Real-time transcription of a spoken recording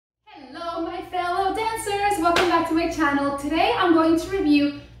welcome back to my channel. Today I'm going to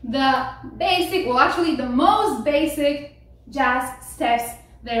review the basic, well actually the most basic jazz steps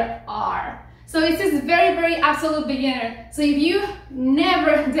there are. So this is very absolute beginner. So if you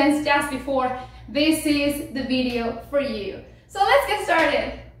never danced jazz before, this is the video for you. So let's get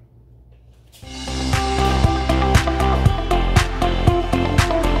started.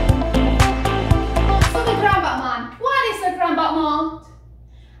 So the grand battement. What is a grand battement?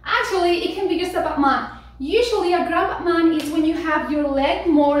 Actually, it can be just a battement. Usually a grand battement is when you have your leg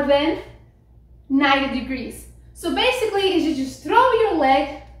more than 90 degrees. So basically, is you just throw your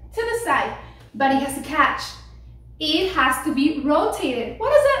leg to the side, but it has a catch. It has to be rotated.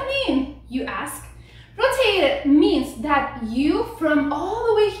 What does that mean, you ask? Rotated means that you, from all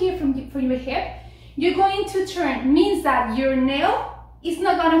the way here from your hip, you're going to turn. Means that your nail is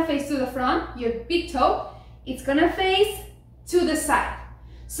not gonna face to the front, your big toe, it's gonna face to the side.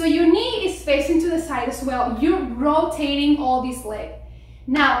 So your knee is facing to the side as well. You're rotating all this leg.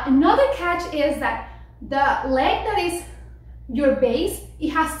 Now, another catch is that the leg that is your base,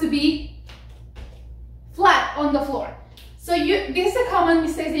 it has to be flat on the floor. So this is a common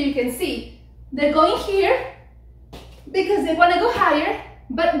mistake that you can see. They're going here because they want to go higher,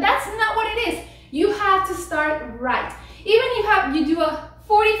 but that's not what it is. You have to start right. Even if you do a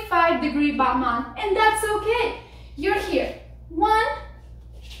 45-degree battement, and that's okay. You're here. 1,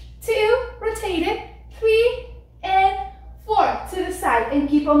 2, rotate it, 3, and 4 to the side, and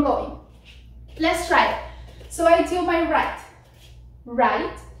keep on going. Let's try it. So I do my right,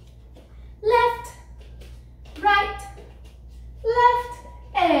 left, right, left,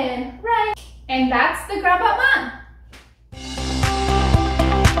 and right. And that's the grand battement.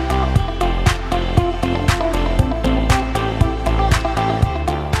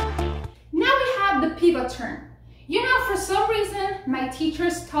 Now we have the pivot turn. You know, for some reason, my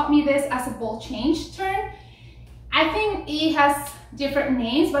teachers taught me this as a ball change turn. I think it has different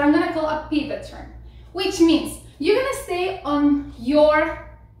names, but I'm gonna call it a pivot turn, which means you're gonna stay on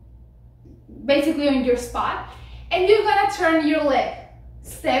basically on your spot, and you're gonna turn your leg.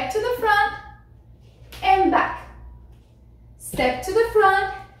 Step to the front and back. Step to the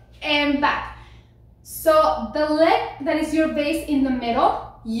front and back. So the leg that is your base in the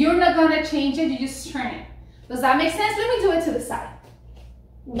middle, you're not gonna change it, you just turn it. Does that make sense? Let me do it to the side.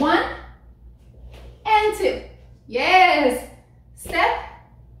 1 and 2. Yes. Step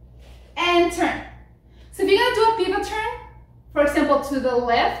and turn. So if you're gonna do a pivot turn, for example, to the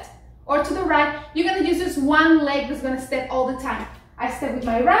left or to the right, you're gonna use this one leg that's gonna step all the time. I step with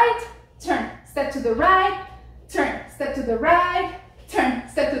my right, turn, step to the right, turn, step to the right, turn,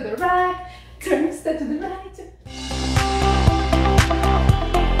 step to the right, turn, step to the right.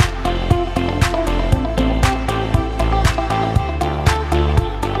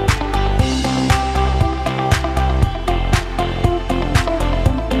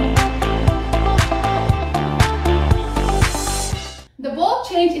 The ball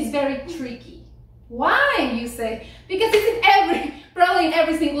change is very tricky. Why, you say? Because it's probably in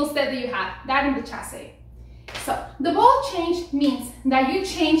every single step that you have, that in the chasse. So the ball change means that you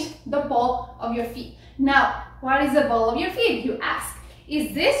change the ball of your feet. Now, what is the ball of your feet, you ask?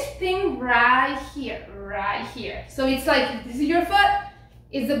 Is this thing right here, right here. So it's like, this is your foot,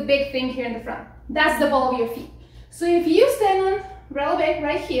 it's a big thing here in the front. That's the ball of your feet. So if you stand on releve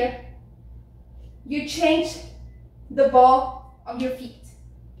right here, you change the ball of your feet.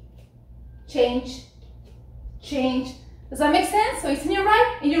 Change, change. Does that make sense? So it's in your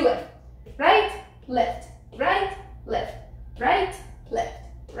right and your left. Right, left, right, left, right, left,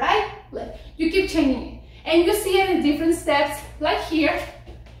 right, left. You keep changing it. And you see it in different steps, like here,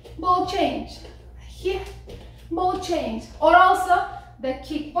 ball change. Here, ball change. Or also the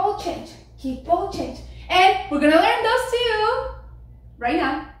kick ball change, kick ball change. And we're gonna learn those two right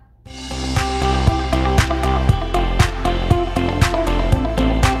now.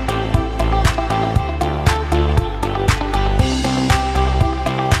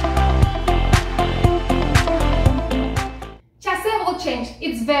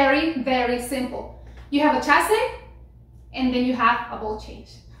 It's very simple. You have a chasse and then you have a ball change.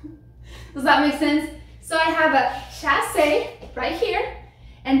 Does that make sense? So I have a chasse right here,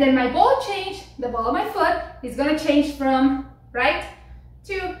 and then my ball change, the ball of my foot, is gonna change from right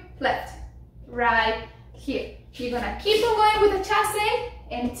to left, right here. You're gonna keep on going with the chasse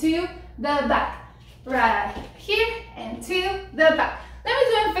and to the back, right here and to the back. Let me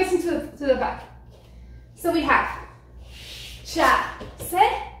do it facing to the back. So we have chasse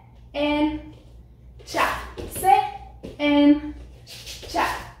and chasse and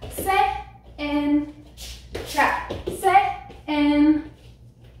chasse and chasse and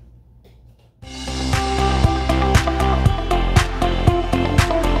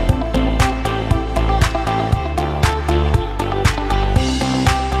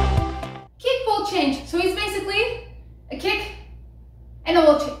and I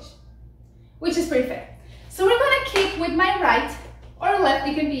will change, which is pretty fair. So we're gonna kick with my right or left,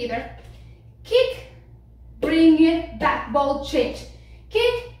 it can be either. Kick, bring it back, ball change.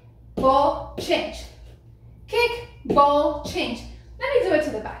 Kick, ball change. Kick, ball change. Let me do it to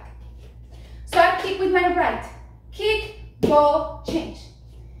the back. So I kick with my right. Kick, ball change.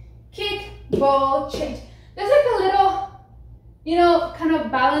 Kick, ball change. There's like a little, you know, kind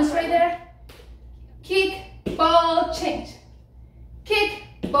of balance right there. Kick, ball change. Kick,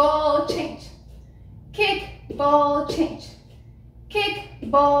 ball change. Kick, ball change. Kick,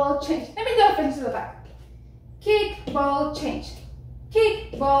 ball change. Let me do a finish to the back. Kick, ball change.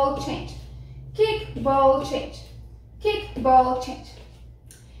 Kick, ball change. Kick, ball change. Kick, ball change.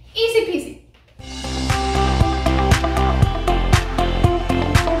 Easy peasy.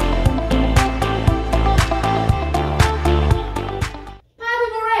 Pas de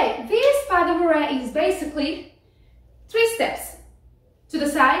bourrée. This pas de bourrée is basically 3 steps. To the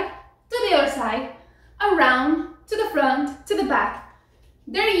side, to the other side, around, to the front, to the back.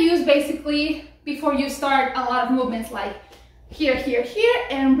 They're used basically before you start a lot of movements like here, here, here,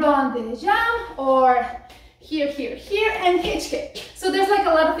 and run the jump, or here, here, here, and hitch kick. So there's like a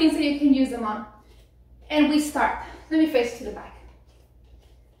lot of things that you can use them on. And we start. Let me face to the back.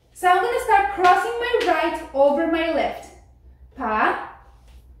 So I'm gonna start crossing my right over my left. Pas.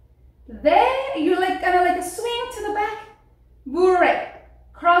 There, you're like kind of like a swing to the back. Bourrée.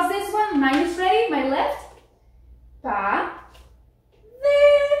 Cross this one, mine is ready, my left. Pas.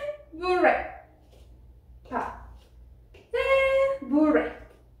 There, bourrée. Pas. There, bourrée.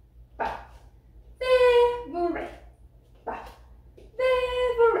 Pas. There, bourrée. Pas.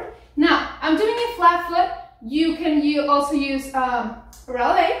 There, bourrée. Now, I'm doing a flat foot. You can also use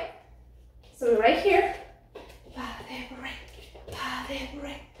releve. So right here. Pas, there, bourrée. Pas, there,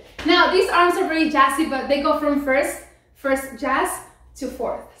 bourrée. Now, these arms are very jazzy, but they go from first jazz to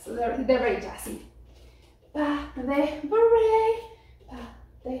fourth. So they're very jazzy. Pas, there, bourrée. Pas,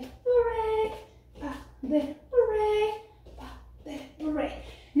 there, bourrée. Pas, there, bourrée. Pas, there, bourrée.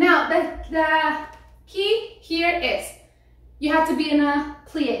 Now, the key here is you have to be in a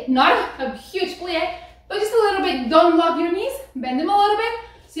plie. Not a huge plie, but just a little bit. Don't lock your knees. Bend them a little bit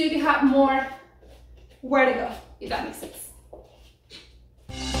so you can have more where to go, if that makes sense.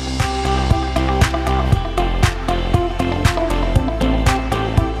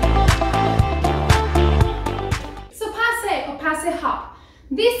 So passe or passe hop.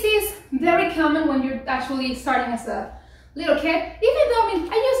 This is very common when you're actually starting as a little kid. Even though, I mean,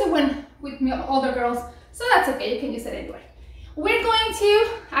 I use it with my older girls, so that's okay. You can use it anywhere. We're going to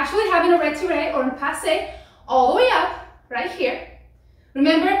actually have an retiré or a passe all the way up, right here.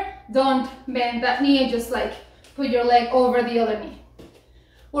 Remember, don't bend that knee and just like put your leg over the other knee.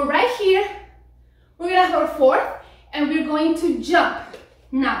 We're right here. We're gonna have our fourth, and we're going to jump.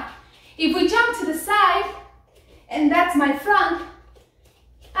 Now, if we jump to the side, and that's my front,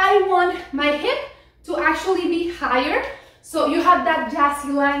 I want my hip to actually be higher, so you have that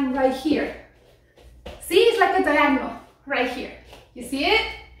jazzy line right here. See, it's like a diagonal. Right here. You see it?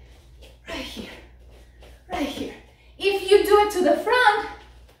 Right here. Right here. If you do it to the front,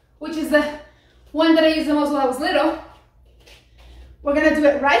 which is the one that I used the most when I was little, we're gonna do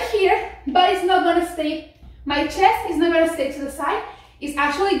it right here, but it's not gonna stay, my chest is not gonna stay to the side. It's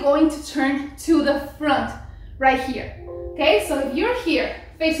actually going to turn to the front, right here. Okay, so if you're here,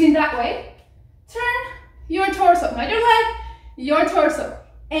 facing that way, turn your torso, not your leg, your torso,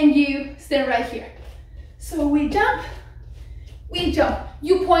 and you stand right here. So we jump. We jump.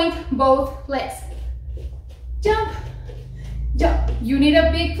 You point both legs. Jump, jump. You need a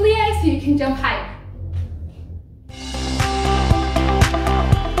big plie so you can jump higher.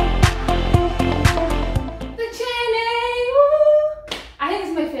 The chaîné, woo! I think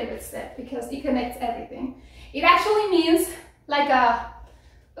it's my favorite step because it connects everything. It actually means like a,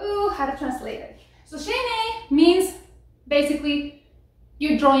 how to translate it? So chaîné means basically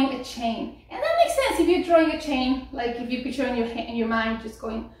you're drawing a chain. And that makes sense if you're drawing a chain, like if you picture in your mind just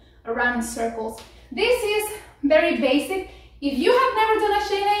going around in circles. This is very basic. If you have never done a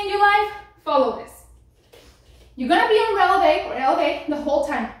chaîné in your life, follow this. You're gonna be on releve or eleve the whole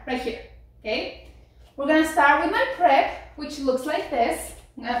time, right here, okay? We're gonna start with my prep, which looks like this.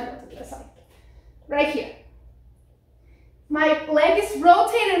 I'm gonna go to the side. Right here. My leg is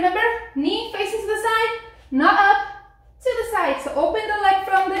rotated, remember? Knee facing to the side, not up, to the side. So open the leg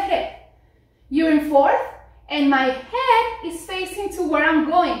from the hip. You're in fourth, and my head is facing to where I'm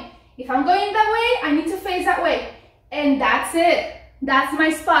going. If I'm going that way, I need to face that way. And that's it. That's my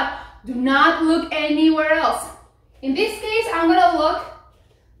spot. Do not look anywhere else. In this case, I'm gonna look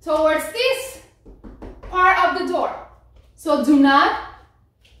towards this part of the door. So do not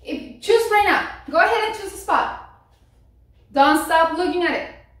choose right now. Go ahead and choose a spot. Don't stop looking at it.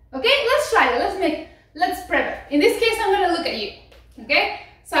 Okay, let's try it. Let's prep it. In this case, I'm gonna look at you. Okay,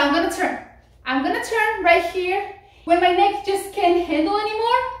 so I'm gonna turn. I'm gonna turn right here. When my neck just can't handle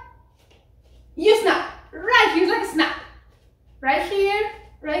anymore, you snap. Right here, like a snap. Right here,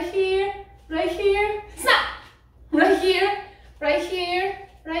 right here, right here, snap. Right here, right here,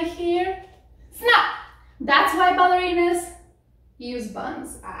 right here, snap. That's why ballerinas use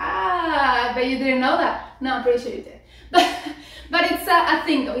buns. I bet you didn't know that. No, I'm pretty sure you did. But it's a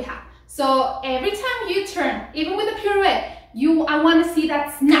thing that we have. So every time you turn, even with a pirouette, I want to see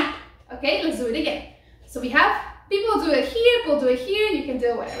that snap. Okay, let's do it again. So we have, people do it here, people do it here. You can do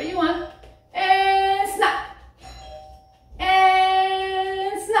it whatever you want. And snap.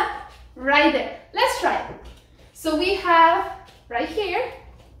 And snap. Right there. Let's try it. So we have right here,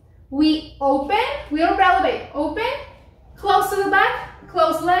 we open, we don't elevate. Open, close to the back,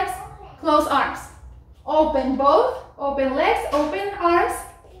 close legs, close arms. Open both, open legs, open arms,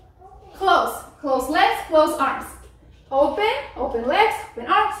 close legs, close arms. Open legs, open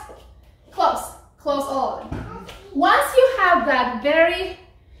arms, close all of them. Once you have that very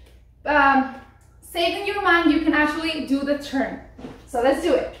safe in your mind, you can actually do the turn. So let's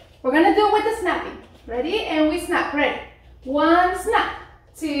do it. We're gonna do it with the snapping. Ready? And we snap. Ready? 1 snap,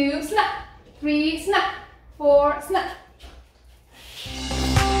 2 snap, 3 snap, 4 snap.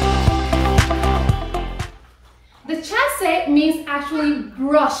 The chassé means actually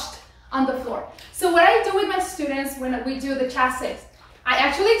brushed on the floor. So what I do with my students when we do the chassés, I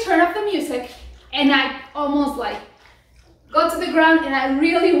actually turn off the music and I almost like go to the ground and I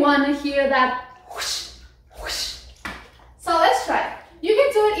really want to hear that whoosh, whoosh. So let's try it. You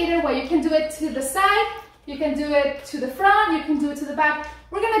can do it either way. You can do it to the side, you can do it to the front, you can do it to the back.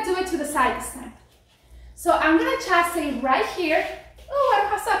 We're gonna do it to the side this time. So I'm gonna chassé right here. Oh, I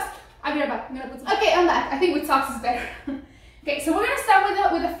don't have socks. I'll be right back. I'm gonna put some. Okay, I'm back. I think with socks is better. Okay, so we're gonna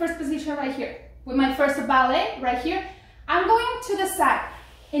start with the first position right here. With my first ballet right here. I'm going to the side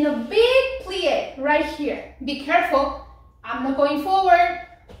in a big plie right here. Be careful. I'm not going forward.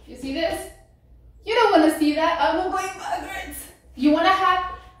 You see this? You don't want to see that. I'm not going backwards. You want to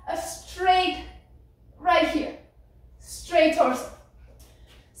have a straight right here. Straight torso.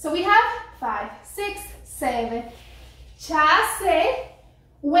 So we have 5, 6, 7. Chassé.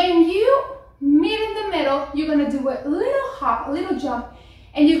 When you meet in the middle, you're going to do a little hop, a little jump,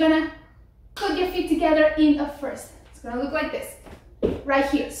 and you're going to put your feet together in a first. It's going to look like this. Right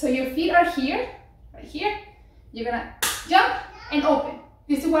here. So your feet are here, right here. You're going to jump and open.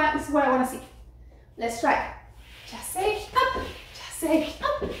 This is what I want to see. Let's try it. Chassé up, chassé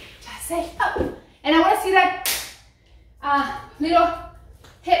up, chassé up. And I want to see that little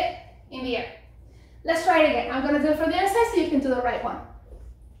hip in the air. Let's try it again. I'm going to do it from the other side so you can do the right one.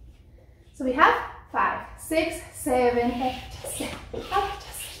 So we have 5, 6, 7, 8, chassé up,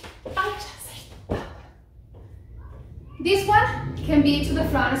 chassé up, chassé up. This one can be to the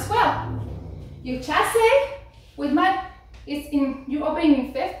front as well. You chassé with my, you're opening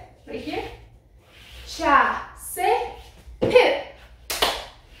in 5th, right here. Chassé, hit it.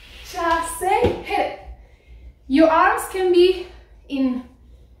 Chassé, hit it. Your arms can be in,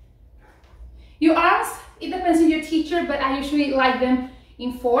 it depends on your teacher, but I usually like them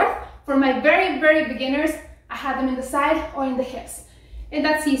in 4th. For my very, very beginners, I have them in the side or in the hips. And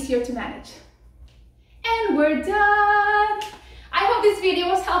that's easier to manage. And we're done. I hope this video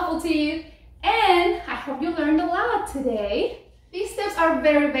was helpful to you. And I hope you learned a lot today. These steps are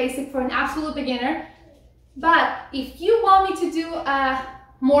very basic for an absolute beginner. But if you want me to do a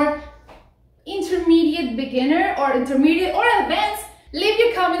more intermediate beginner or intermediate or advanced, leave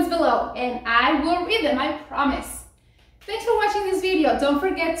your comments below and I will read them, I promise. Thanks for watching this video. Don't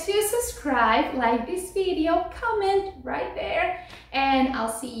forget to subscribe, like this video, comment right there, and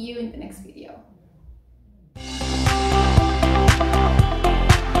I'll see you in the next video.